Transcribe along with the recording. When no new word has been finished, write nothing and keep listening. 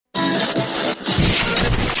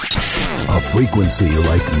frequency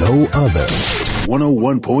like no other.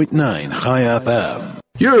 101.9 High FM.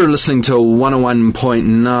 You're listening to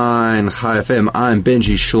 101.9 High FM. I'm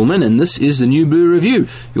Benji Schulman, and this is the New Blue Review,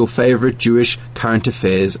 your favorite Jewish current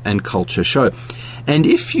affairs and culture show. And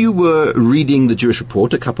if you were reading the Jewish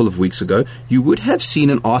Report a couple of weeks ago, you would have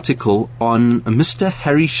seen an article on Mr.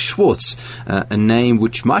 Harry Schwartz, a name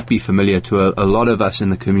which might be familiar to a lot of us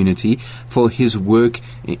in the community for his work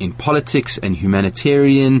in politics and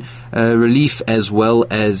humanitarian relief, as well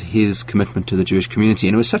as his commitment to the Jewish community.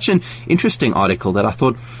 And it was such an interesting article that I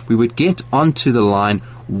thought we would get onto the line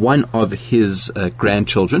one of his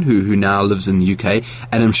grandchildren, who now lives in the UK,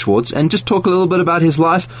 Adam Schwartz, and just talk a little bit about his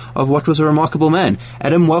life of what was a remarkable man.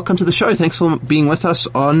 Adam, welcome to the show. Thanks for being with us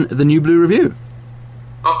on the New Blue Review.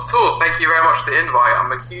 Not at all. Thank you very much for the invite.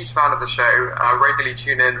 I'm a huge fan of the show. I regularly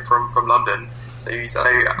tune in from London, so you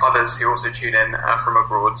know others who also tune in from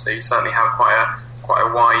abroad, so you certainly have quite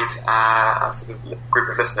a wide sort of group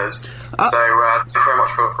of listeners. So thanks very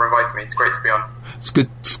much for inviting me. It's great to be on. It's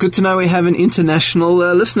good to know we have an international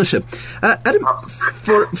listenership. Adam,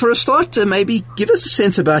 for a start, maybe give us a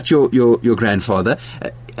sense about your grandfather.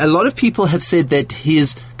 A lot of people have said that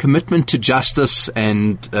his commitment to justice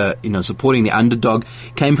and supporting the underdog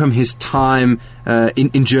came from his time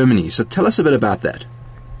in Germany. So tell us a bit about that.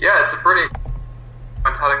 Yeah, it's a brilliant.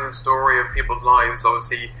 I'm telling the story of people's lives.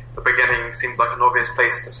 Obviously, the beginning seems like an obvious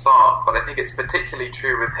place to start, but I think it's particularly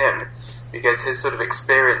true with him because his sort of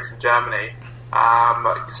experience in Germany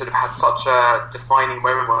sort of had such a defining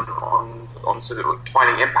moment on sort of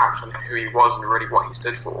defining impact on who he was and really what he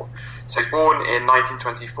stood for. So he was born in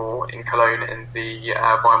 1924 in Cologne in the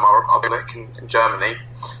Weimar Republic in Germany,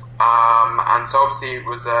 and so obviously it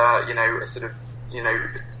was a sort of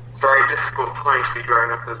very difficult time to be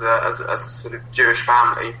growing up as a sort of Jewish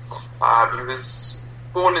family. He was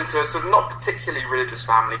born into a sort of not particularly religious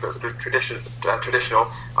family, but sort of traditional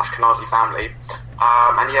Ashkenazi family,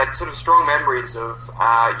 and he had sort of strong memories of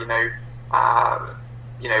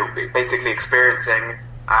basically experiencing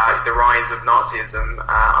the rise of Nazism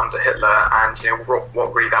under Hitler, and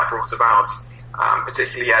what really that brought about.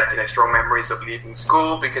 Particularly, he had strong memories of leaving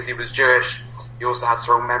school because he was Jewish. He also had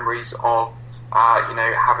strong memories of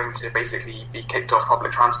having to basically be kicked off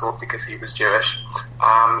public transport because he was Jewish.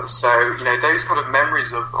 So those kind of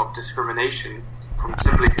memories of discrimination from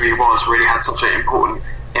simply who he was really had such an important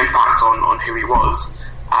impact on who he was.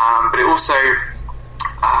 But it also,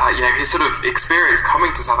 his sort of experience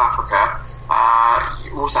coming to South Africa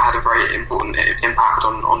also had a very important impact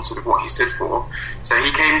on sort of what he stood for. So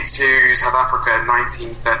he came to South Africa in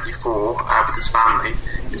 1934 with his family.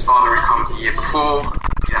 His father had come the year before.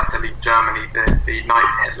 He had to leave Germany the night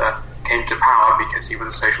Hitler came to power because he was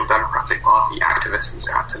a Social Democratic Party activist, and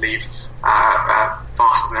so had to leave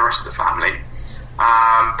faster than the rest of the family.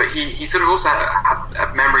 But he sort of also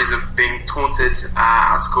had memories of being taunted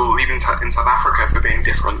at school, even in South Africa, for being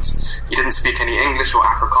different. He didn't speak any English or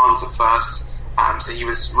Afrikaans at first, so he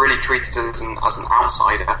was really treated as an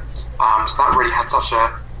outsider. So that really had such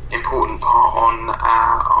an important part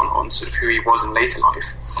on sort of who he was in later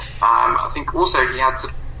life. I think also he had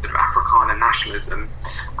sort of Afrikaner nationalism.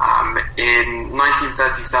 In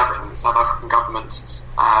 1937, the South African government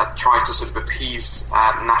tried to sort of appease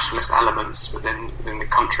nationalist elements within the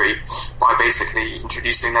country by basically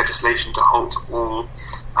introducing legislation to halt all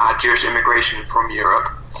Jewish immigration from Europe.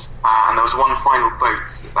 And there was one final boat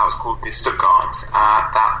that was called the Stuttgart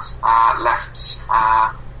that left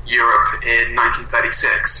Europe in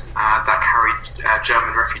 1936 that carried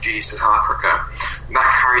German refugees to South Africa. And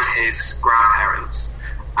that carried his grandparents.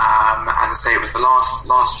 And say it was the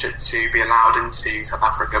last ship to be allowed into South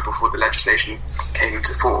Africa before the legislation came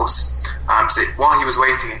into force. So while he was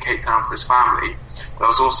waiting in Cape Town for his family, there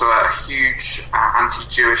was also a huge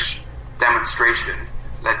anti-Jewish demonstration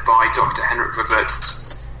led by Dr. Henrik Verwoerd,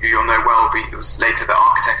 who you'll know well, he was later the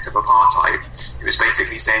architect of apartheid. He was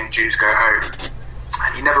basically saying Jews go home.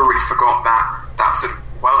 And he never really forgot that sort of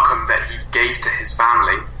welcome that he gave to his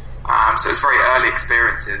family. So it was very early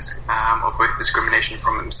experiences of both discrimination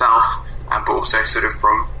from himself, but also sort of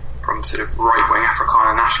from sort of right-wing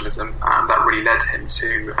Afrikaner nationalism that really led him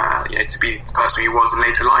to be the person he was in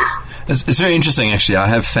later life. It's very interesting, actually. I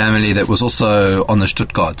have family that was also on the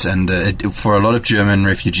Stuttgart, and for a lot of German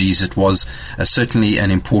refugees, it was certainly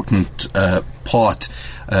an important part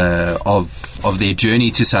of their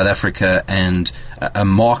journey to South Africa, and a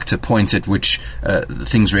marked point at which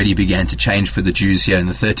things really began to change for the Jews here in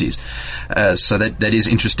the 30s. So that is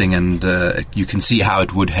interesting, and you can see how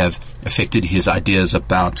it would have affected his ideas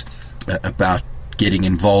about getting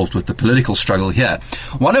involved with the political struggle here.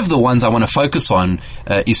 One of the ones I want to focus on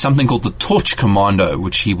is something called the Torch Commando,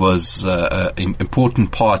 which he was an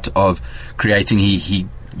important part of creating. He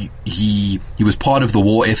was part of the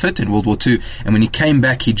war effort in World War II, and when he came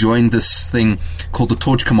back, he joined this thing called the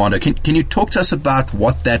Torch Commando. Can you talk to us about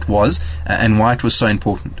what that was and why it was so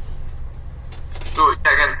important? Sure.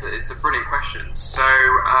 Yeah, again, it's a brilliant question. So,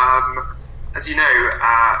 as you know,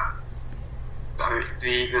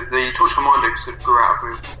 the Torch Commando sort of grew out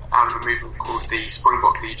of a movement called the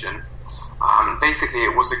Springbok Legion. Basically,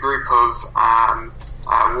 it was a group of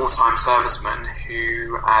wartime servicemen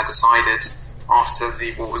who decided, after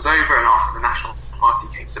the war was over and after the National Party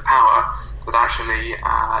came to power, that actually,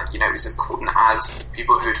 it was important, as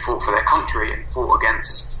people who had fought for their country and fought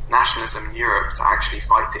against nationalism in Europe, to actually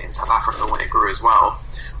fight it in South Africa when it grew as well.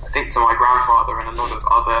 I think to my grandfather and a lot of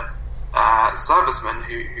other servicemen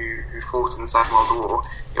who fought in the Second World War,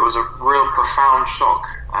 it was a real profound shock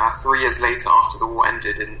 3 years later, after the war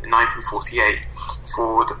ended in 1948,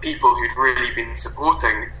 for the people who'd really been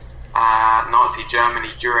supporting Nazi Germany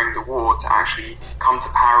during the war to actually come to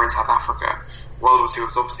power in South Africa. World War II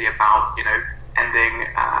was obviously about, ending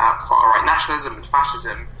far-right nationalism and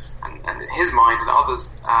fascism, and in his mind and others'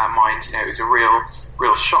 mind, it was a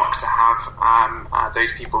real shock to have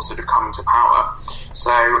those people sort of come to power.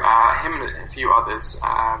 So him and a few others,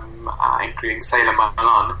 including Sailor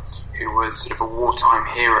Malan, who was sort of a wartime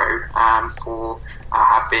hero for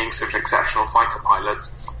being sort of an exceptional fighter pilot,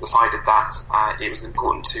 decided that it was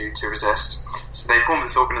important to resist. So they formed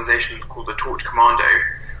this organisation called the Torch Commando,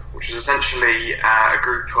 which was essentially a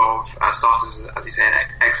group of starters, as you say,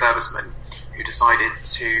 ex-servicemen, who decided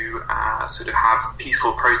to sort of have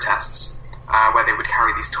peaceful protests where they would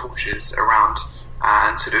carry these torches around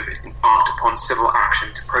and sort of embarked upon civil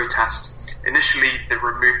action to protest initially the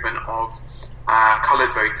removal of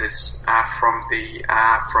coloured voters from the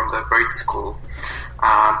voters' call,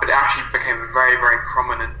 but it actually became a very, very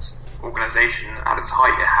prominent organisation. At its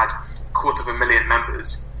height, it had 250,000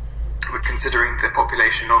 members, which, considering the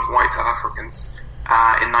population of white South Africans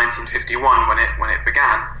in 1951 when it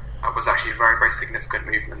began, was actually a very, very significant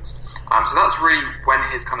movement. So that's really when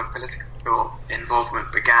his kind of political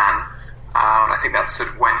involvement began. I think that's sort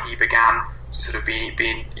of when he began to sort of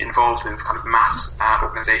being involved in this kind of mass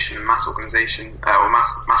organisation or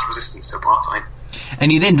mass resistance to apartheid.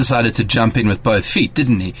 And he then decided to jump in with both feet,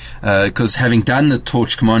 didn't he? Because having done the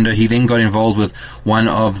Torch Commando, he then got involved with one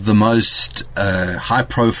of the most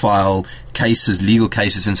high-profile cases, legal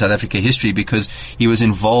cases in South Africa history, because he was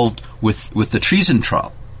involved with the treason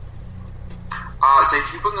trial. So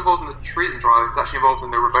he wasn't involved in the treason trial, he was actually involved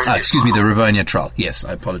in the Rivonia trial. Excuse me, the Rivonia trial. Yes,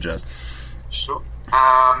 I apologise. Sure.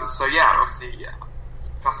 So yeah, obviously,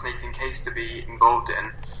 fascinating case to be involved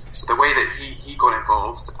in. So the way that he got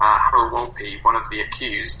involved, Harold Wolpe, one of the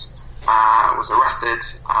accused, was arrested,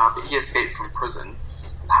 but he escaped from prison.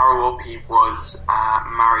 Harold Wolpe was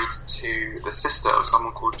married to the sister of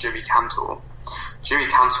someone called Jimmy Cantor. Jimmy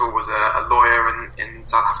Cantor was a lawyer in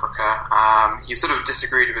South Africa. He sort of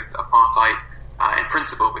disagreed with apartheid in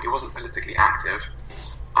principle, but he wasn't politically active.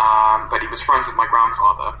 But he was friends with my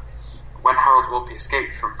grandfather. When Harold Wolpe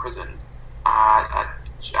escaped from prison,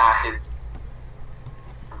 his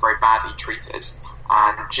very badly treated,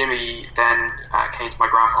 and Jimmy then came to my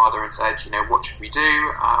grandfather and said, what should we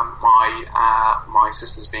do? My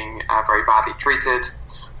sister's being very badly treated.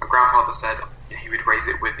 My grandfather said he would raise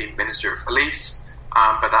it with the Minister of Police,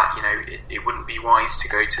 but that it wouldn't be wise to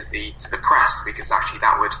go to the press, because actually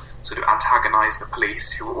that would sort of antagonise the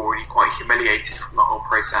police, who were already quite humiliated from the whole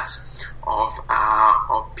process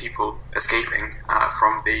of people escaping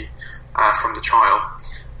from the trial.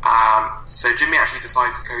 So Jimmy actually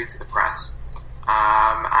decided to go to the press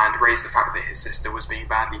and raise the fact that his sister was being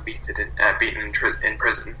badly beaten in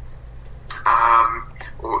prison,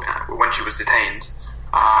 or when she was detained.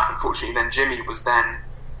 Unfortunately, then Jimmy was then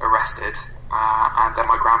arrested, and then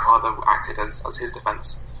my grandfather acted as his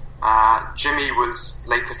defence. Jimmy was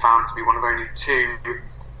later found to be one of only two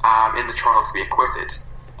in the trial to be acquitted,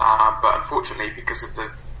 but unfortunately, because of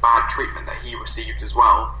the bad treatment that he received as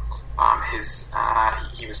well, he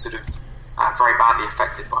was sort of very badly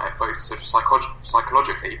affected by it, both sort of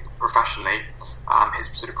psychologically, professionally. His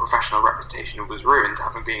sort of professional reputation was ruined,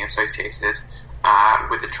 having been associated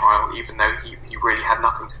with the trial, even though he really had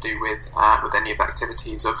nothing to do with any of the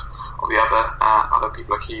activities of the other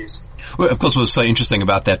people accused. Well, of course, what was so interesting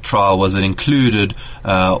about that trial was it included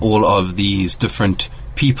all of these different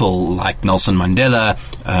people like Nelson Mandela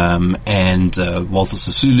and Walter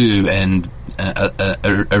Sisulu and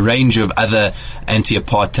a range of other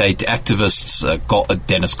anti-apartheid activists,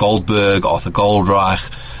 Dennis Goldberg, Arthur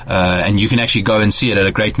Goldreich, and you can actually go and see it at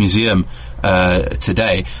a great museum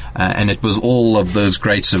today, and it was all of those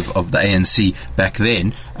greats of the ANC back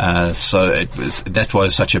then. So that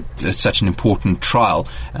was such an important trial,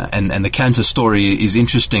 and the Cantor story is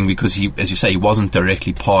interesting because he, as you say, he wasn't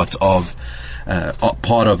directly part of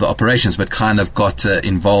the operations, but kind of got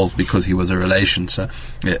involved because he was a relation. So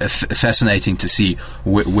fascinating to see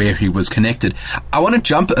where he was connected. I want to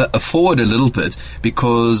jump forward a little bit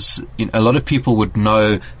because a lot of people would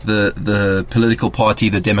know the political party,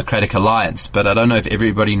 the Democratic Alliance, but I don't know if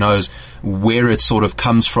everybody knows where it sort of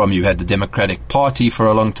comes from. You had the Democratic Party for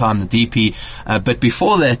a long time, the DP, but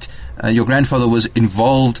before that, your grandfather was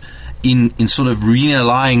involved in sort of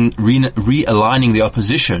realigning the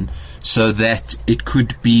opposition so that it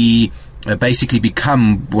could be basically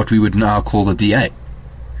become what we would now call the DA.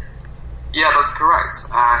 Yeah, that's correct.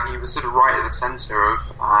 He was sort of right at the centre of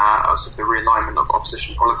sort of the realignment of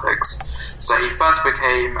opposition politics. So he first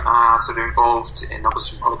became sort of involved in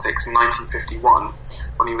opposition politics in 1951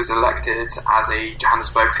 when he was elected as a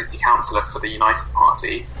Johannesburg City Councillor for the United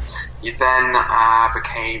Party. He then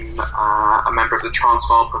became a member of the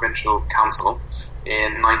Transvaal Provincial Council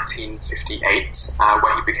in 1958,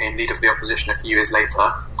 where he became leader of the opposition a few years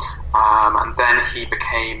later. And then he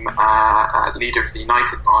became leader of the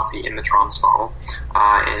United Party in the Transvaal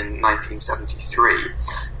in 1973.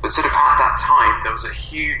 But sort of at that time, there was a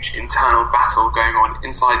huge internal battle going on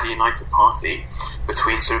inside the United Party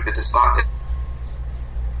between sort of the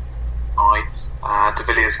de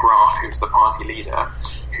Villiers Graaf, who was the party leader,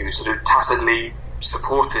 who sort of tacitly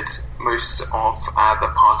supported most of the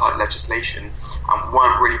apartheid legislation and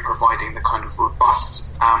weren't really providing the kind of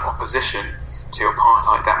robust opposition to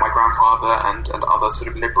apartheid that my grandfather and other sort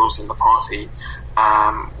of liberals in the party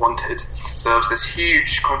wanted. So there was this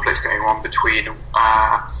huge conflict going on between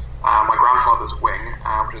my grandfather's wing,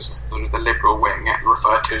 which was sort of the liberal wing,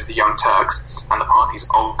 referred to as the Young Turks, and the party's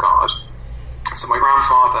Old Guard. So my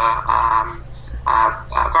grandfather,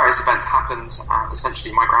 various events happened, and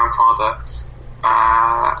essentially my grandfather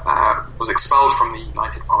was expelled from the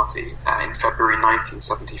United Party in February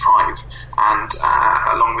 1975, and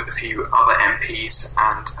along with a few other MPs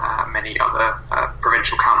and many other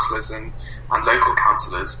provincial councillors and local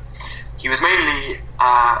councillors. He was mainly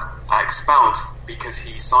expelled because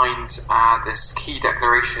he signed this key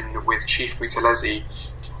declaration with Chief Buthelezi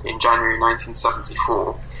in January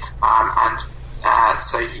 1974,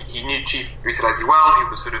 so he knew Chief Buthelezi well. He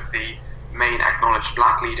was sort of the main acknowledged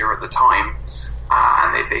black leader at the time.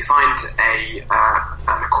 And they signed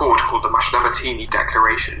an accord called the Mashlavatini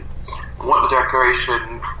Declaration. And what the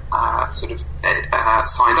declaration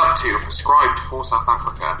signed up to and prescribed for South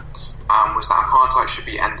Africa was that apartheid should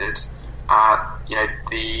be ended.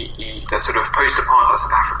 The sort of post-apartheid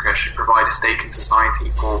South Africa should provide a stake in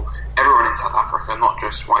society for everyone in South Africa, not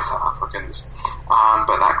just white South Africans,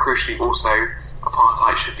 but that crucially also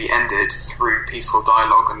apartheid should be ended through peaceful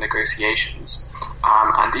dialogue and negotiations.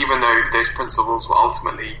 And even though those principles were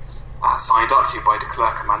ultimately signed up to by de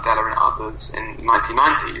Klerk and Mandela and others in the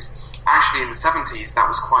 1990s, actually in the 70s that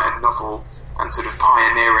was quite a novel and sort of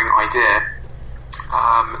pioneering idea.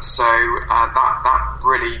 So that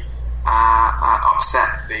really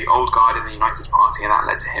upset the Old Guard in the United Party, and that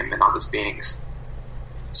led to him and others being.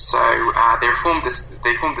 So they formed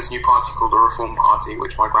this new party called the Reform Party,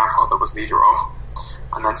 which my grandfather was leader of.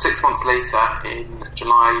 And then 6 months later, in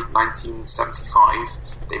July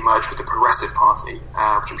 1975, they merged with the Progressive Party,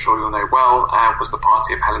 which I'm sure you'll know well, was the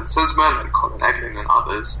party of Helen Suzman and Colin Eglin and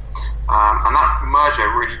others. And that merger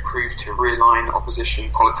really proved to realign opposition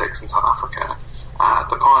politics in South Africa.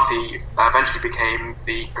 The party eventually became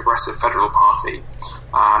the Progressive Federal Party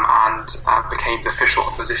and became the official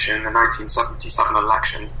opposition in the 1977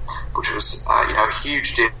 election, which was a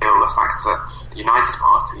huge deal. The fact that the United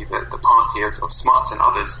Party, the party of Schwartz and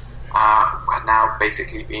others, had now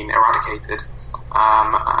basically been eradicated,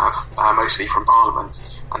 mostly from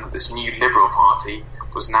Parliament, and that this new Liberal Party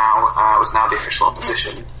was now the official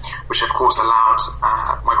opposition, which of course allowed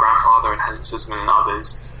my grandfather and Helen Suzman and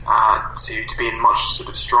others to be in much sort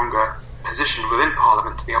of stronger position within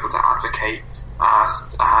Parliament to be able to advocate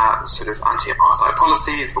sort of anti-apartheid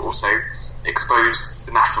policies, but also expose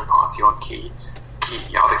the National Party on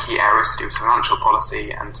other key areas to do with financial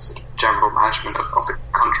policy and sort of general management of the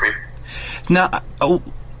country. Now,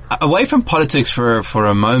 away from politics for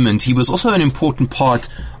a moment, he was also an important part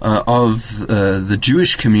of the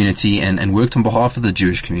Jewish community and worked on behalf of the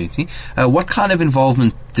Jewish community. What kind of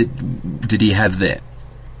involvement did he have there?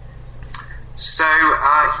 So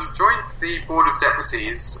he joined the Board of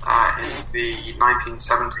Deputies in the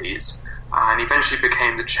 1970s and eventually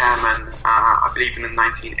became the chairman, I believe in the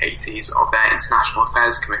 1980s, of their International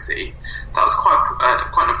Affairs Committee. That was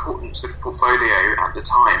quite an important sort of portfolio at the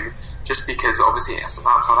time, just because obviously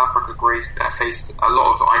South Africa faced a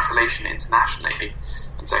lot of isolation internationally.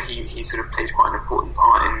 And so he sort of played quite an important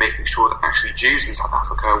part in making sure that actually Jews in South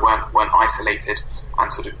Africa weren't isolated,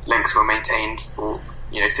 and sort of links were maintained to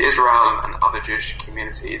Israel and other Jewish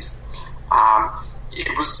communities.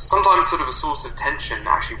 It was sometimes sort of a source of tension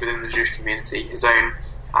actually within the Jewish community, his own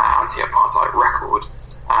anti-apartheid record.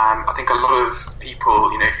 I think a lot of people,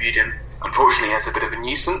 viewed him unfortunately as a bit of a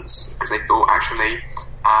nuisance, because they thought actually,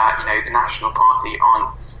 the National Party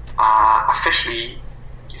aren't officially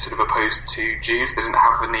sort of opposed to Jews. They didn't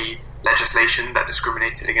have any legislation that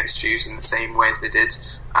discriminated against Jews in the same way as they did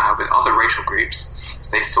with other racial groups.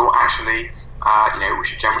 So they thought actually, we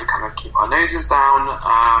should generally kind of keep our noses down,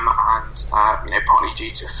 and partly due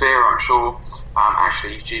to fear, I'm sure,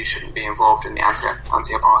 actually Jews shouldn't be involved in the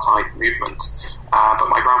anti-apartheid movement. But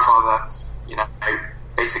my grandfather,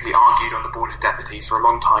 basically argued on the Board of Deputies for a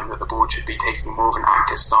long time that the board should be taking more of an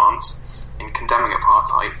active stance in condemning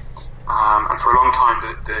apartheid. And for a long time,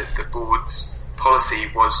 the board's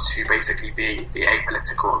policy was to basically be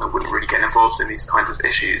apolitical, and it wouldn't really get involved in these kinds of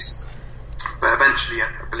issues. But eventually, I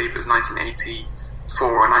believe it was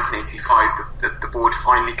 1984 or 1985, the board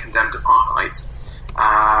finally condemned apartheid,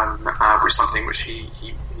 which is something which he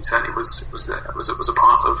certainly was a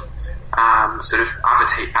part of, sort of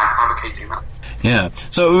advocating that. Yeah,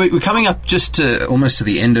 so we're coming up just almost to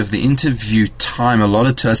the end of the interview time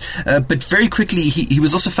allotted to us, but very quickly, he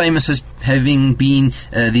was also famous as having been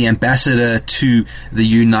the ambassador to the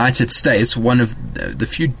United States, one of the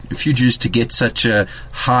few Jews to get such a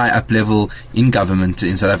high up level in government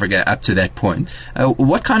in South Africa up to that point.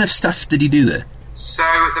 What kind of stuff did he do there? So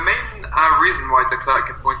the main reason why de Klerk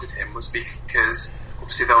appointed him was because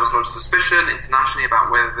obviously there was a lot of suspicion internationally about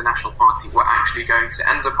whether the National Party were actually going to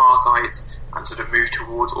end apartheid and sort of move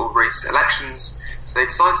towards all-race elections. So they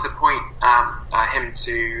decided to appoint him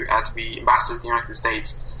to be ambassador of the United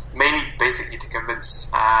States, mainly basically to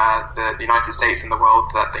convince the United States and the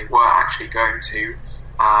world that they were actually going to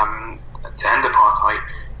end apartheid.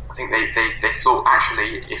 I think they thought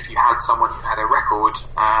actually if you had someone who had a record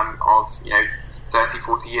of 30,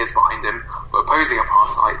 40 years behind him for opposing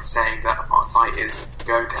apartheid, saying that apartheid is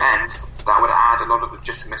going to end, that would add a lot of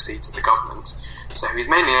legitimacy to the government. So he was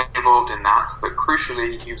mainly involved in that, but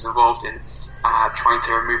crucially he was involved in trying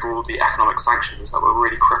to remove all the economic sanctions that were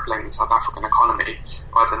really crippling the South African economy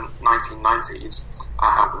by the 1990s.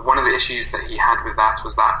 One of the issues that he had with that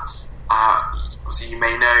was that, obviously you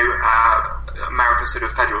may know, America's sort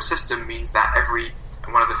of federal system means that every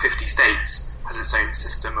one of the 50 states has its own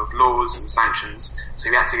system of laws and sanctions. So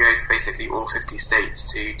we had to go to basically all 50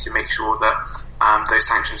 states to make sure that those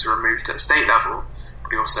sanctions were removed at a state level.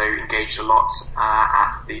 We also engaged a lot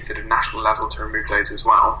at the sort of national level to remove those as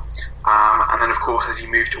well. And then, of course, as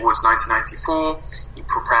you move towards 1994, he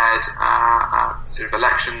prepared sort of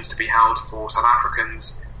elections to be held for South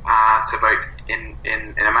Africans to vote in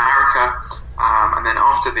America. And then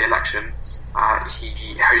after the election,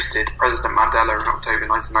 he hosted President Mandela in October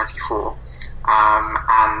 1994,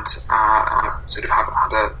 and sort of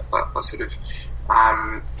had a sort of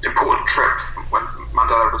important trip when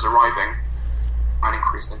Mandela was arriving, and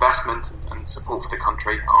increased investment and support for the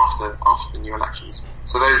country after the new elections.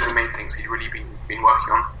 So those are the main things he's really been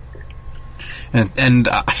working on. And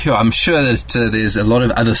I'm sure that there's a lot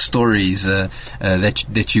of other stories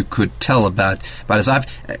that you could tell about us.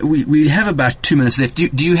 We have about 2 minutes left.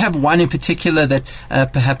 Do you have one in particular that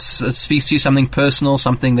perhaps speaks to you, something personal,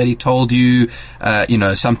 something that he told you,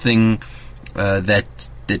 something that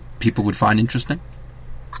people would find interesting?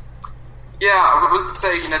 Yeah, I would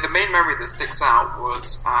say, the main memory that sticks out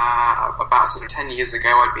was about sort of 10 years ago,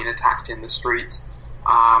 I'd been attacked in the streets,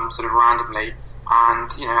 sort of randomly. And,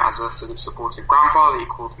 as a sort of supportive grandfather, he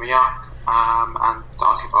called me up and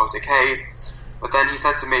asked if I was okay. But then he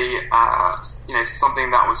said to me, something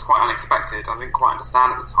that was quite unexpected, I didn't quite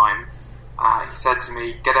understand at the time. He said to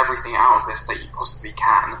me, get everything out of this that you possibly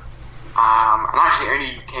can. And actually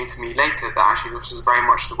only came to me later that actually this was very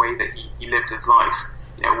much the way that he lived his life.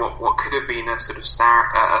 What could have been a sort of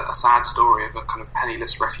a sad story of a kind of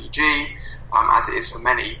penniless refugee, as it is for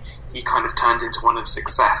many, he kind of turned into one of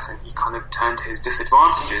success, and he kind of turned his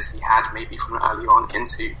disadvantages he had maybe from early on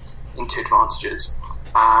into advantages.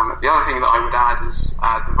 The other thing that I would add is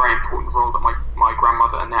the very important role that my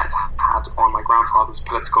grandmother Annette had on my grandfather's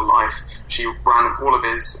political life. She ran all of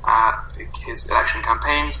his election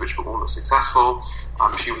campaigns, which were all successful.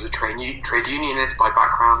 She was a trade unionist by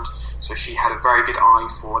background, so she had a very good eye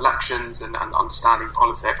for elections and understanding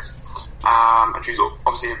politics. And she was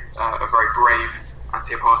obviously a very brave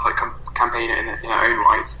anti-apartheid campaigner in her own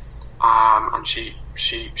right. And she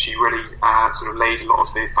really sort of laid a lot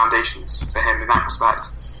of the foundations for him in that respect.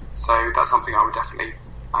 So that's something I would definitely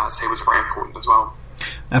say was very important as well.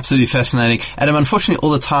 Absolutely fascinating. Adam, unfortunately all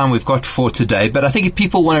the time we've got for today, but I think if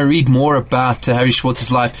people want to read more about Harry Schwartz's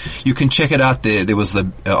life, you can check it out there. There was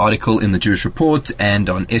the article in the Jewish Report and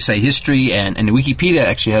on Essay History, and Wikipedia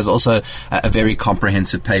actually has also a very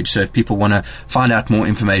comprehensive page. So if people want to find out more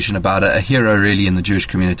information about a hero really in the Jewish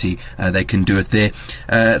community, they can do it there.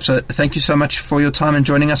 So thank you so much for your time and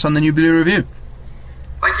joining us on the New Blue Review.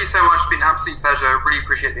 Thank you so much. It's been an absolute pleasure. Really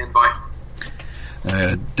appreciate the invite.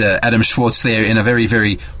 Adam Schwartz there in a very,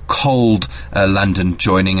 very cold London,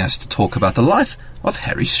 joining us to talk about the life of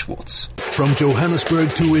Harry Schwartz. From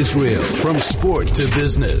Johannesburg to Israel, from sport to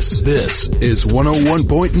business, this is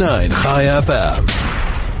 101.9 High FM.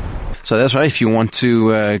 So that's right. If you want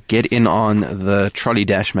to get in on the trolley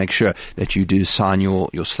dash, make sure that you do sign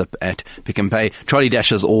your slip at Pick and Pay. Trolley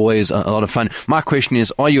dash is always a lot of fun. My question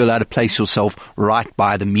is, are you allowed to place yourself right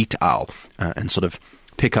by the meat aisle and sort of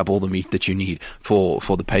pick up all the meat that you need for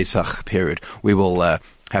the Pesach period? We will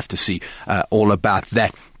have to see all about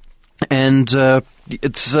that. And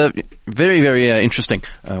it's very, very interesting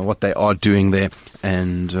what they are doing there,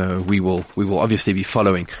 and we will obviously be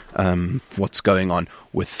following what's going on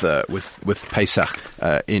with Pesach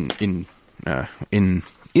in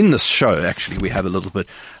this show. Actually, we have a little bit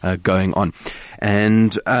going on,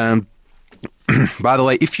 and by the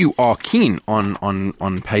way, if you are keen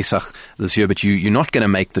on Pesach this year, but you're not going to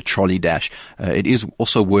make the trolley dash, it is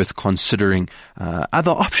also worth considering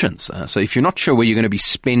other options. So if you're not sure where you're going to be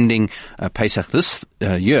spending Pesach this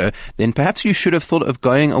year, then perhaps you should have thought of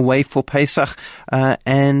going away for Pesach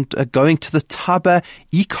and going to the Taba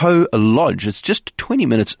Eco Lodge. It's just 20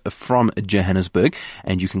 minutes from Johannesburg,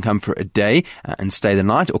 and you can come for a day and stay the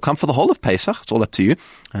night, or come for the whole of Pesach. It's all up to you.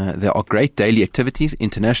 There are great daily activities,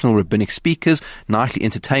 international rabbinic speakers, nightly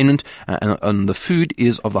entertainment, and the food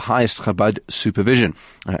is of the highest Chabad supervision.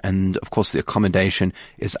 And of course, the accommodation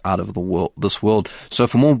is out of this world. So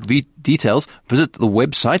for more details, visit the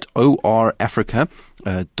website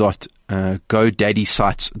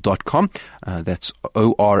orafrica.godaddysites.com. That's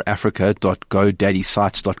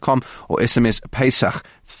orafrica.godaddysites.com, or SMS Pesach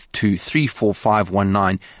to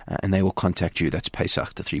 34519, and they will contact you. That's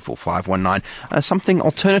Pesach to 34519. Something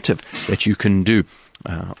alternative that you can do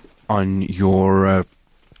on your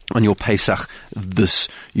Pesach this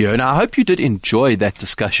year. Now, I hope you did enjoy that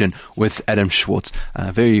discussion with Adam Schwartz.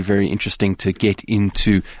 Very, very interesting to get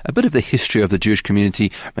into a bit of the history of the Jewish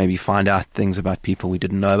community, maybe find out things about people we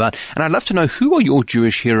didn't know about. And I'd love to know, who are your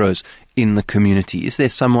Jewish heroes in the community? Is there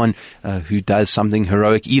someone who does something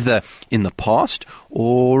heroic either in the past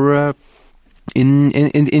or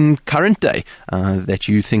in current day that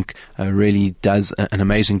you think really does an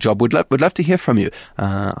amazing job? Would love to hear from you.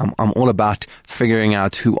 I'm all about figuring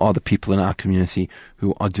out who are the people in our community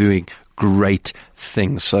who are doing great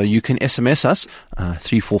things. So you can SMS us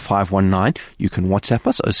 34519. You can WhatsApp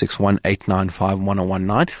us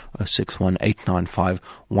 061-895-1019,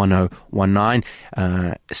 061-895-1019.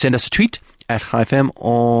 Send us a tweet at HiFM,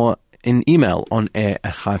 or an email on air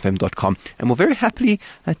at highfm.com, and we'll very happily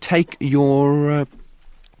take your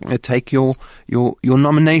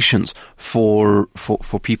nominations for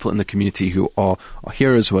people in the community who are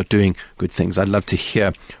heroes, who are doing good things. I'd love to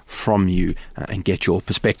hear from you and get your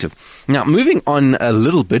perspective. Now, moving on a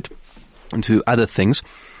little bit into other things.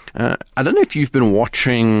 I don't know if you've been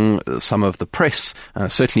watching some of the press.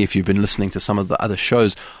 Certainly if you've been listening to some of the other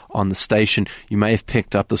shows on the station, you may have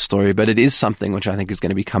picked up the story, but it is something which I think is going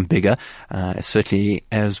to become bigger, certainly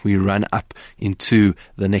as we run up into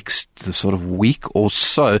the next sort of week or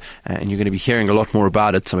so, and you're going to be hearing a lot more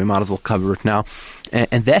about it, so we might as well cover it now.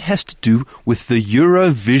 And that has to do with the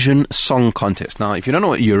Eurovision Song Contest. Now, if you don't know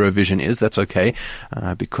what Eurovision is, that's okay,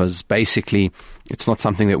 because basically it's not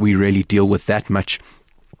something that we really deal with that much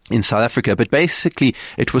in South Africa, but basically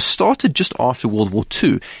it was started just after World War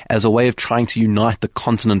II as a way of trying to unite the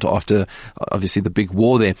continent after obviously the big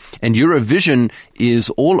war there. And Eurovision is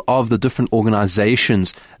all of the different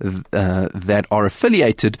organizations that are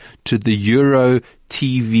affiliated to the Euro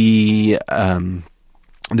TV,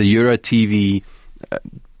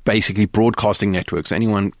 basically broadcasting networks.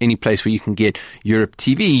 Any place where you can get Europe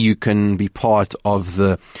TV, you can be part of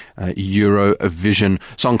the Eurovision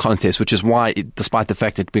Song Contest, which is why, despite the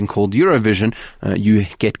fact it's been called Eurovision, you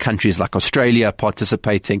get countries like Australia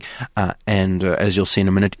participating, and as you'll see in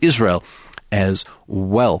a minute, Israel as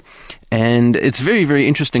well. And it's very, very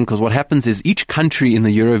interesting because what happens is each country in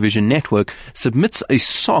the Eurovision network submits a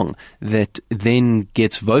song that then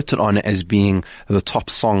gets voted on as being the top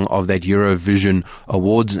song of that Eurovision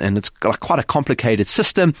Awards. And it's got quite a complicated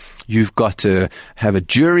system. You've got to have a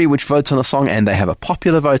jury which votes on the song, and they have a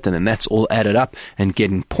popular vote, and then that's all added up and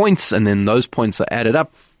getting points, and then those points are added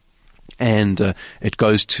up. And it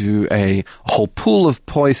goes to a whole pool of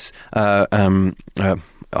points, a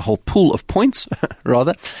whole pool of points,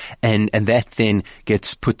 rather, and that then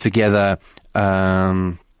gets put together,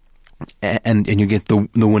 and you get the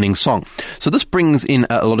winning song. So this brings in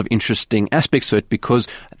a lot of interesting aspects to it, because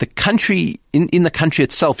the country, in the country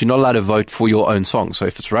itself, you're not allowed to vote for your own song. So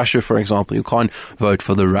if it's Russia, for example, you can't vote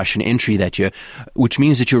for the Russian entry that year, which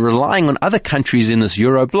means that you're relying on other countries in this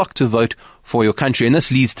Euro bloc to vote for your country. And this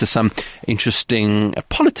leads to some interesting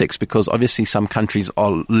politics, because obviously some countries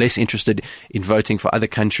are less interested in voting for other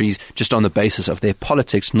countries just on the basis of their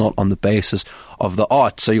politics, not on the basis of the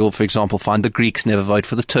art. So you'll, for example, find the Greeks never vote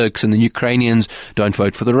for the Turks, and the Ukrainians don't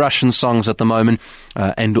vote for the Russian songs at the moment,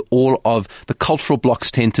 and all of the cultural blocs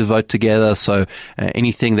tend to vote together. So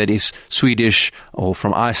anything that is Swedish or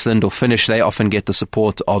from Iceland or Finnish, they often get the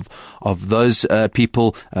support of those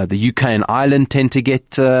people. The UK and Ireland tend to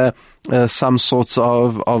get some sorts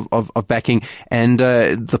of backing, and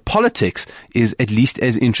the politics is at least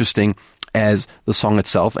as interesting as the song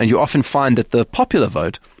itself. And you often find that the popular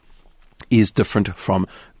vote is different from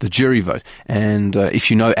the jury vote. And if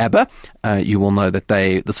you know ABBA, you will know that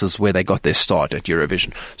this is where they got their start at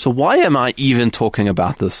Eurovision. So why am I even talking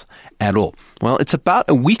about this at all? Well, it's about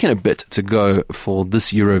a week and a bit to go for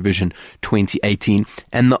this Eurovision 2018,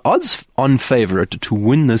 and the odds-on favorite to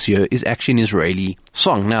win this year is actually an Israeli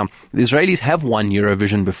song. Now, the Israelis have won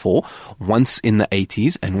Eurovision before, once in the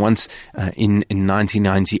 80s and once in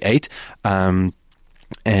 1998,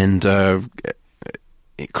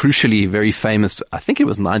 crucially very famous, I think it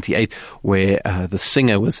was 98, where the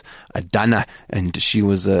singer was Dana, and she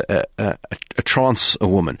was a trans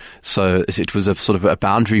woman. So it was a sort of a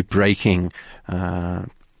boundary breaking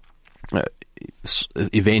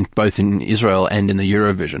event both in Israel and in the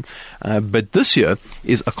Eurovision. But this year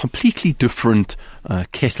is a completely different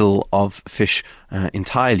kettle of fish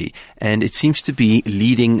entirely, and it seems to be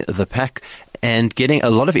leading the pack and getting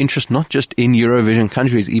a lot of interest, not just in Eurovision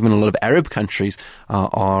countries, even a lot of Arab countries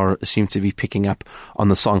seem to be picking up on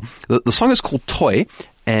the song. The song is called Toy,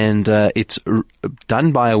 and it's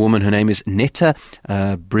done by a woman. Her name is Netta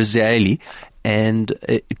Brazili, and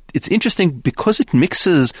it's interesting because it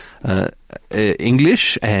mixes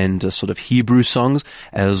English and sort of Hebrew songs,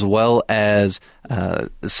 as well as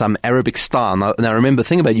some Arabic style. Now remember, the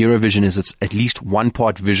thing about Eurovision is it's at least one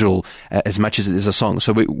part visual as much as it is a song.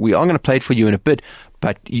 So we are going to play it for you in a bit,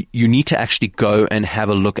 but you need to actually go and have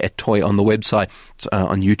a look at Toy on the website,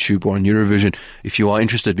 on YouTube or on Eurovision, if you are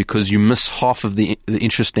interested, because you miss half of the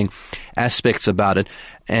interesting aspects about it.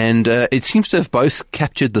 And it seems to have both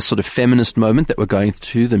captured the sort of feminist moment that we're going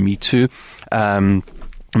through, the Me Too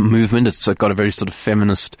movement. It's got a very sort of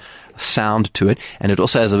feminist sound to it, and it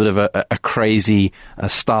also has a bit of a crazy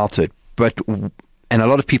style to it. And a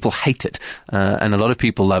lot of people hate it, and a lot of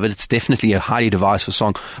people love it. It's definitely a highly divisive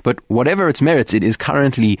song, but whatever its merits, it is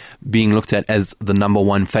currently being looked at as the number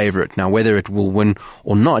one favorite. Now, whether it will win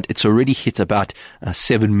or not, it's already hit about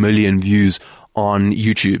 7 million views on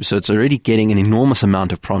YouTube. So it's already getting an enormous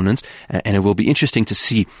amount of prominence, and it will be interesting to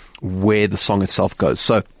see where the song itself goes.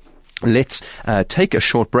 So let's take a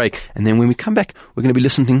short break, and then when we come back, we're going to be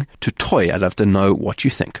listening to Toy. I'd love to know what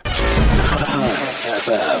you think.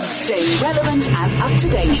 Stay relevant and up to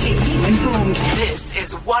date. Keep informed. This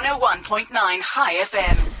is 101.9 High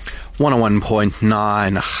FM.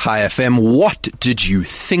 101.9 High FM. What did you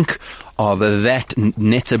think of that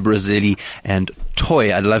Netta Brazili and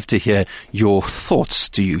Toy? I'd love to hear your thoughts.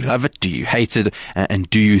 Do you love it? Do you hate it? And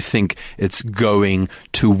do you think it's going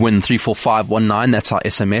to win? 34519, that's our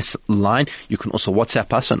SMS line. You can also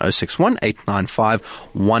WhatsApp us on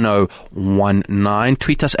 061-895-1019.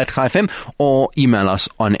 Tweet us at ChaiFM or email us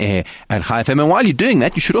on air at ChaiFM. And while you're doing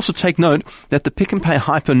that, you should also take note that the Pick and Pay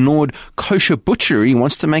Hyper Nord Kosher Butchery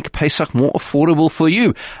wants to make Pesach more affordable for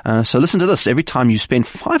you. So listen to this. Every time you spend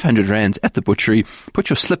 500 Rands at the butchery, put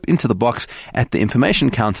your slip into the box at the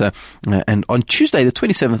information counter, and on Tuesday the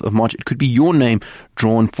 27th of March it could be your name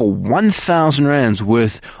drawn for 1,000 Rands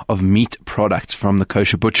worth of meat products from the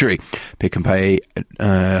Kosher Butchery. Pick and Pay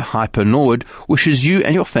Hyper Nord wishes you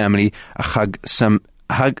and your family a Chag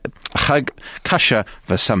Chag Kasher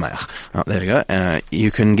V'Sameach. There you go.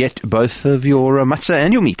 You can get both of your matzah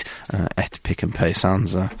and your meat at Pick and Pay.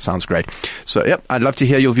 Sounds great. So, yep, I'd love to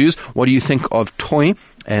hear your views. What do you think of Toy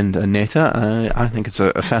and Neta? I think it's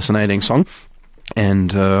a fascinating song,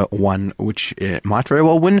 and one which might very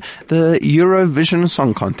well win the Eurovision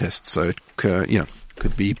Song Contest. So, it,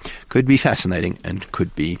 could be fascinating and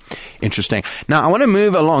could be interesting. Now, I want to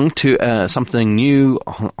move along to something new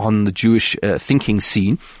on the Jewish thinking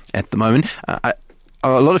scene at the moment. A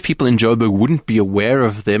lot of people in Joburg wouldn't be aware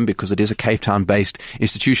of them because it is a Cape Town-based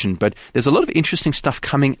institution, but there's a lot of interesting stuff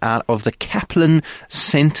coming out of the Kaplan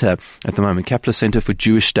Center at the moment, Kaplan Center for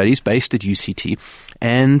Jewish Studies, based at UCT,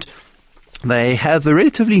 and they have a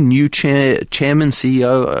relatively new chairman,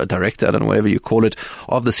 CEO, director, I don't know, whatever you call it,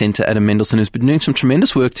 of the center, Adam Mendelsohn, who's been doing some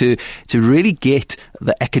tremendous work to really get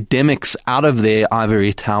the academics out of their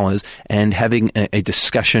ivory towers and having a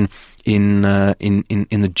discussion in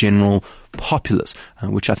the general populace,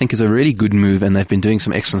 which I think is a really good move, and they've been doing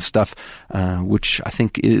some excellent stuff, which I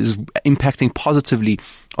think is impacting positively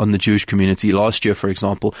on the Jewish community. Last year, for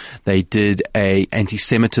example, they did a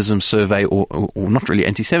anti-Semitism survey, or not really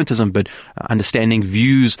anti-Semitism, but understanding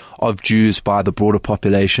views of Jews by the broader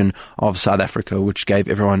population of South Africa, which gave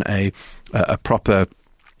everyone a proper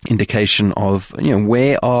indication of,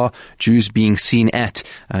 where are Jews being seen at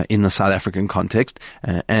in the South African context,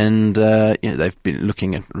 and they've been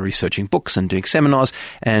looking at researching books and doing seminars,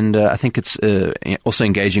 and I think it's also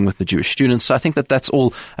engaging with the Jewish students. So I think that that's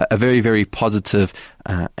all a very, very positive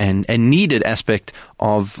and needed aspect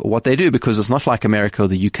of what they do, because it's not like America or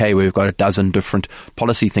the UK where we've got a dozen different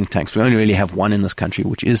policy think tanks. We only really have one in this country,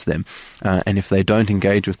 which is them, and if they don't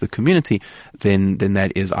engage with the community, then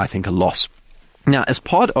that is, I think, a loss. Now, as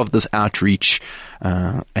part of this outreach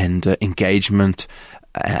and engagement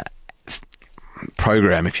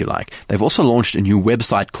program, if you like, they've also launched a new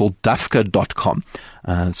website called dafka.com.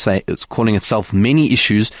 It's calling itself Many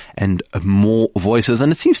Issues and More Voices,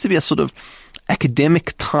 and it seems to be a sort of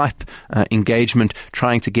academic type engagement,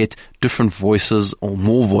 trying to get different voices or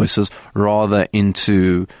more voices rather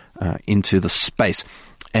into the space.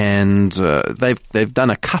 And they've done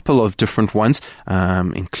a couple of different ones,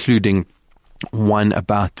 including one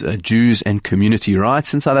about Jews and community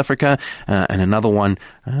rights in South Africa, and another one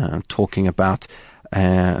talking about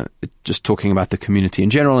the community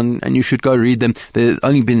in general, and you should go read them. There's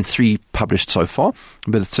only been 3 published so far,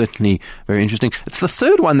 but it's certainly very interesting. It's the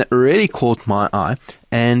third one that really caught my eye,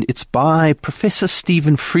 and it's by Professor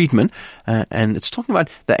Stephen Friedman, and it's talking about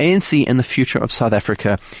the ANC and the future of South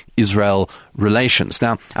Africa-Israel relations.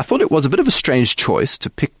 Now, I thought it was a bit of a strange choice to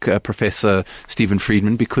pick Professor Stephen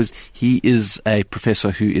Friedman, because he is a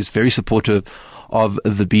professor who is very supportive of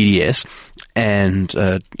the BDS, and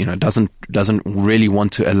doesn't really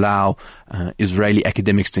want to allow Israeli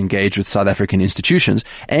academics to engage with South African institutions.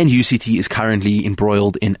 And UCT is currently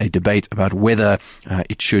embroiled in a debate about whether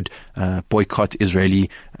it should boycott Israeli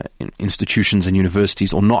institutions and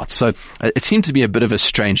universities or not. So it seemed to be a bit of a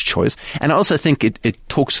strange choice, and I also think it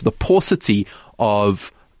talks to the paucity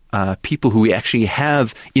of people who we actually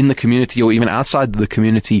have in the community or even outside the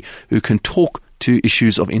community who can talk to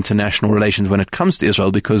issues of international relations when it comes to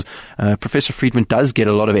Israel, because Professor Friedman does get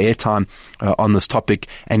a lot of airtime on this topic,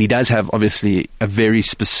 and he does have obviously a very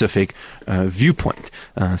specific viewpoint.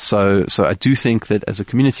 So I do think that as a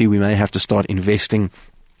community we may have to start investing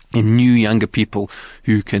in new younger people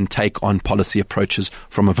who can take on policy approaches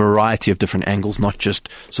from a variety of different angles, not just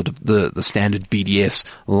sort of the standard BDS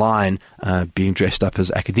line being dressed up as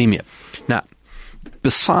academia. Now,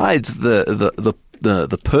 besides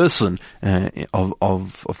the person of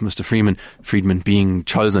Mr. Friedman being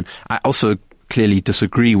chosen, I also clearly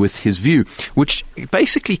disagree with his view, which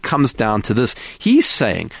basically comes down to this. He's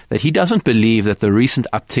saying that he doesn't believe that the recent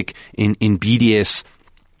uptick in BDS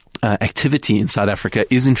activity in South Africa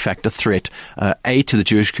is in fact a threat, A, to the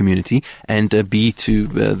Jewish community, and B, to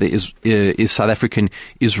the South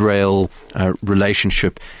African-Israel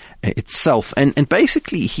relationship itself. And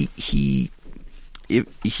basically he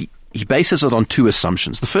bases it on 2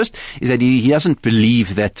 assumptions. The first is that he doesn't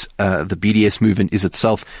believe that the BDS movement is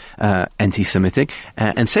itself anti-Semitic.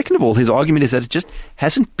 And second of all, his argument is that it just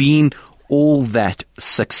hasn't been all that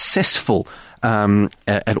successful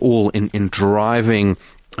at all in driving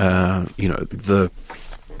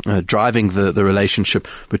driving the relationship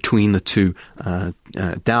between the two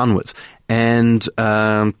downwards. And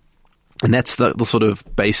that's the sort of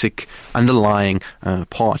basic underlying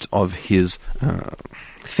part of his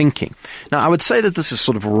thinking. Now, I would say that this is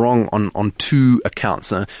sort of wrong on two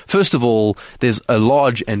accounts. First of all, there's a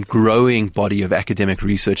large and growing body of academic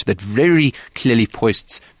research that very clearly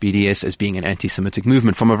posts BDS as being an anti-Semitic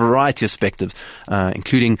movement from a variety of perspectives,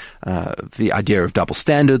 including the idea of double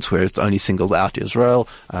standards, where it only singles out Israel,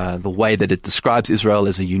 the way that it describes Israel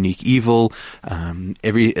as a unique evil,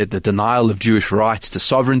 the denial of Jewish rights to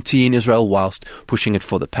sovereignty in Israel whilst pushing it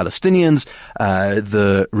for the Palestinians,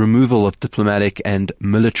 the removal of diplomatic and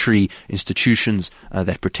military institutions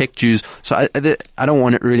that protect Jews. So I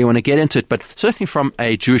don't really want to get into it, but certainly from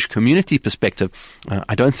a Jewish community perspective,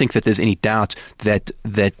 I don't think that there's any doubt that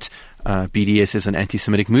BDS is an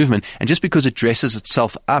anti-Semitic movement. And just because it dresses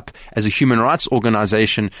itself up as a human rights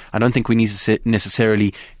organization, I don't think we need to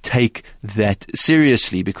necessarily take that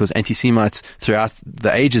seriously, because anti-Semites throughout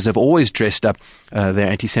the ages have always dressed up their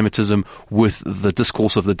anti-Semitism with the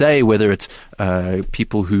discourse of the day, whether it's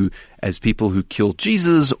people who killed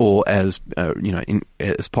Jesus, or as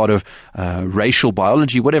as part of racial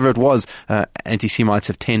biology, whatever it was. Anti-Semites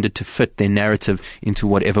have tended to fit their narrative into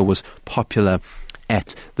whatever was popular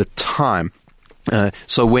at the time.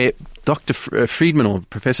 So where Dr. Friedman, or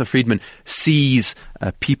Professor Friedman, sees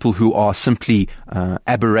people who are simply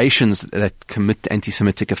aberrations that commit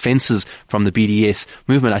anti-Semitic offenses from the BDS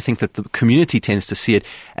movement, I think that the community tends to see it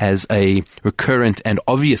as a recurrent and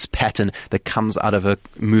obvious pattern that comes out of a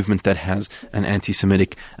movement that has an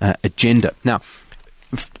anti-Semitic agenda. Now,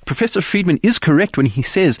 Professor Friedman is correct when he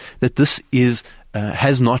says that this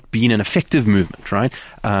has not been an effective movement, right?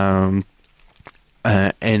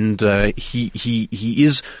 He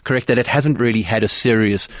is correct that it hasn't really had a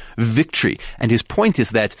serious victory. And his point is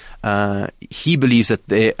that he believes that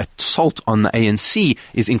their assault on the ANC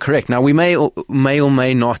is incorrect. Now, we may or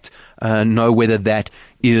may not know whether that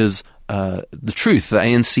is the truth. The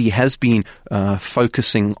ANC has been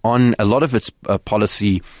focusing on a lot of its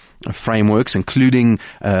policy frameworks, including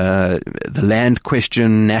the land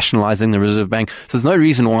question, nationalizing the Reserve Bank. So there's no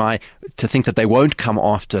reason why to think that they won't come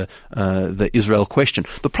after the Israel question.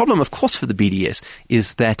 The problem, of course, for the BDS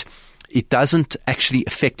is that it doesn't actually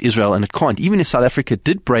affect Israel, and it can't. Even if South Africa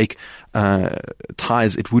did break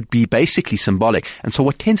ties, it would be basically symbolic. And so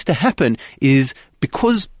what tends to happen is,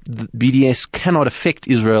 because the BDS cannot affect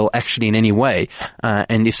Israel actually in any way,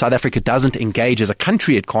 and if South Africa doesn't engage as a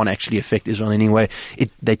country, it can't actually affect Israel in any way,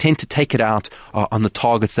 they tend to take it out on the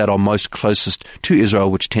targets that are most closest to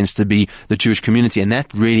Israel, which tends to be the Jewish community, and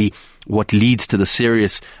that really what leads to the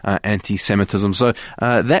serious anti-Semitism. So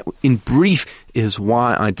that, in brief, is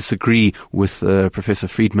why I disagree with Professor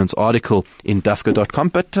Friedman's article in Dafka.com,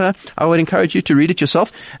 but I would encourage you to read it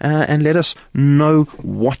yourself and let us know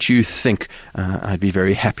what you think. I'd be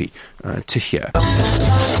very happy to hear.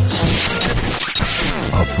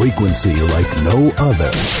 A frequency like no other.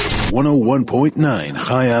 101.9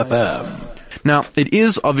 High FM. Now, it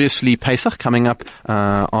is obviously Pesach coming up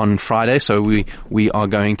on Friday, so we are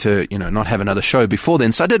going to, not have another show before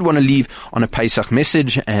then. So I did want to leave on a Pesach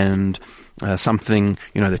message and something,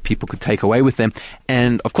 that people could take away with them.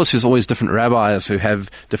 And of course, there's always different rabbis who have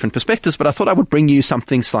different perspectives, but I thought I would bring you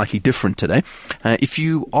something slightly different today. If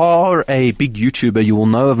you are a big YouTuber, you will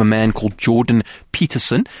know of a man called Jordan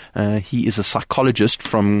Peterson. He is a psychologist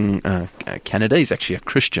from Canada. He's actually a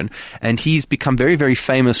Christian, and he's become very, very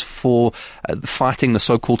famous for fighting the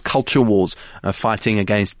so-called culture wars, fighting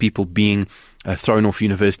against people being thrown off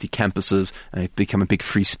university campuses, become a big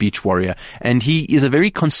free speech warrior. And he is a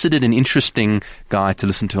very considered and interesting guy to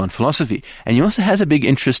listen to on philosophy. And he also has a big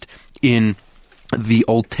interest in the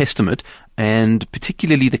Old Testament, and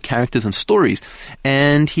particularly the characters and stories.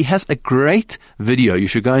 And he has a great video, you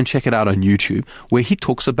should go and check it out on YouTube, where he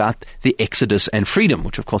talks about the Exodus and freedom,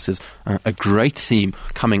 which of course is a great theme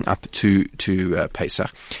coming up to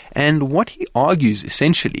Pesach. And what he argues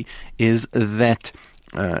essentially is that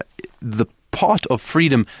the part of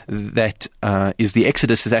freedom that is the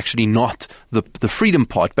Exodus is actually not the freedom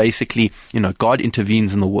part. Basically, God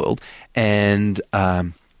intervenes in the world and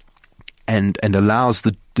allows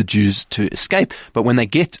the Jews to escape. But when they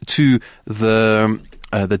get to the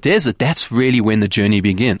desert, that's really when the journey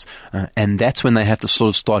begins. And that's when they have to sort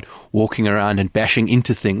of start walking around and bashing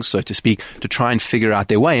into things, so to speak, to try and figure out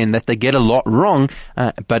their way, and that they get a lot wrong.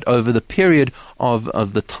 But over the period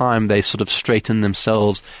of the time, they sort of straighten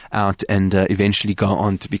themselves out and eventually go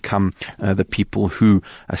on to become the people who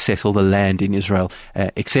settle the land in Israel,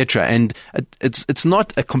 etc. And it's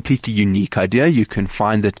not a completely unique idea. You can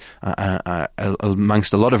find it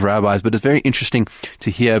amongst a lot of rabbis, but it's very interesting to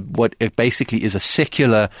hear what it basically is, a secular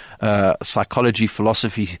secular psychology,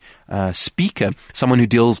 philosophy speaker, someone who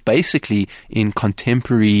deals basically in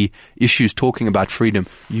contemporary issues, talking about freedom,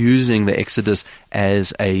 using the Exodus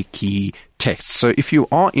as a key text. So if you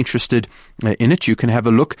are interested in it, you can have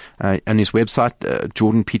a look on his website,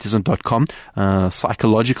 jordanpeterson.com,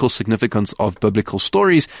 Psychological Significance of Biblical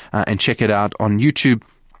Stories, and check it out on YouTube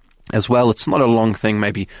as well. It's not a long thing,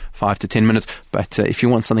 maybe 5 to 10 minutes, but if you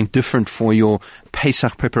want something different for your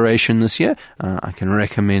Pesach preparation this year, I can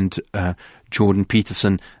recommend Jordan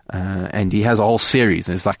Peterson, and he has a whole series.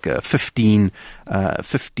 There's like a 15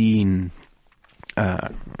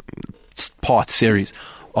 part series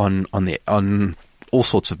on all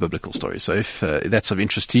sorts of biblical stories. So if that's of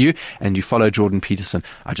interest to you and you follow Jordan Peterson,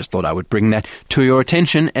 I just thought I would bring that to your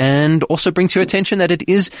attention, and also bring to your attention that it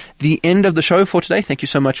is the end of the show for today. Thank you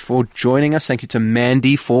so much for joining us. Thank you to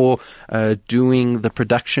Mandy for doing the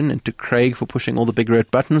production, and to Craig for pushing all the big red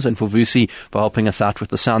buttons, and for Vusi for helping us out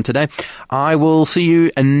with the sound today. I will see you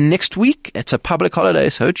next week. It's a public holiday,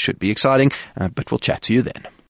 so it should be exciting, but we'll chat to you then.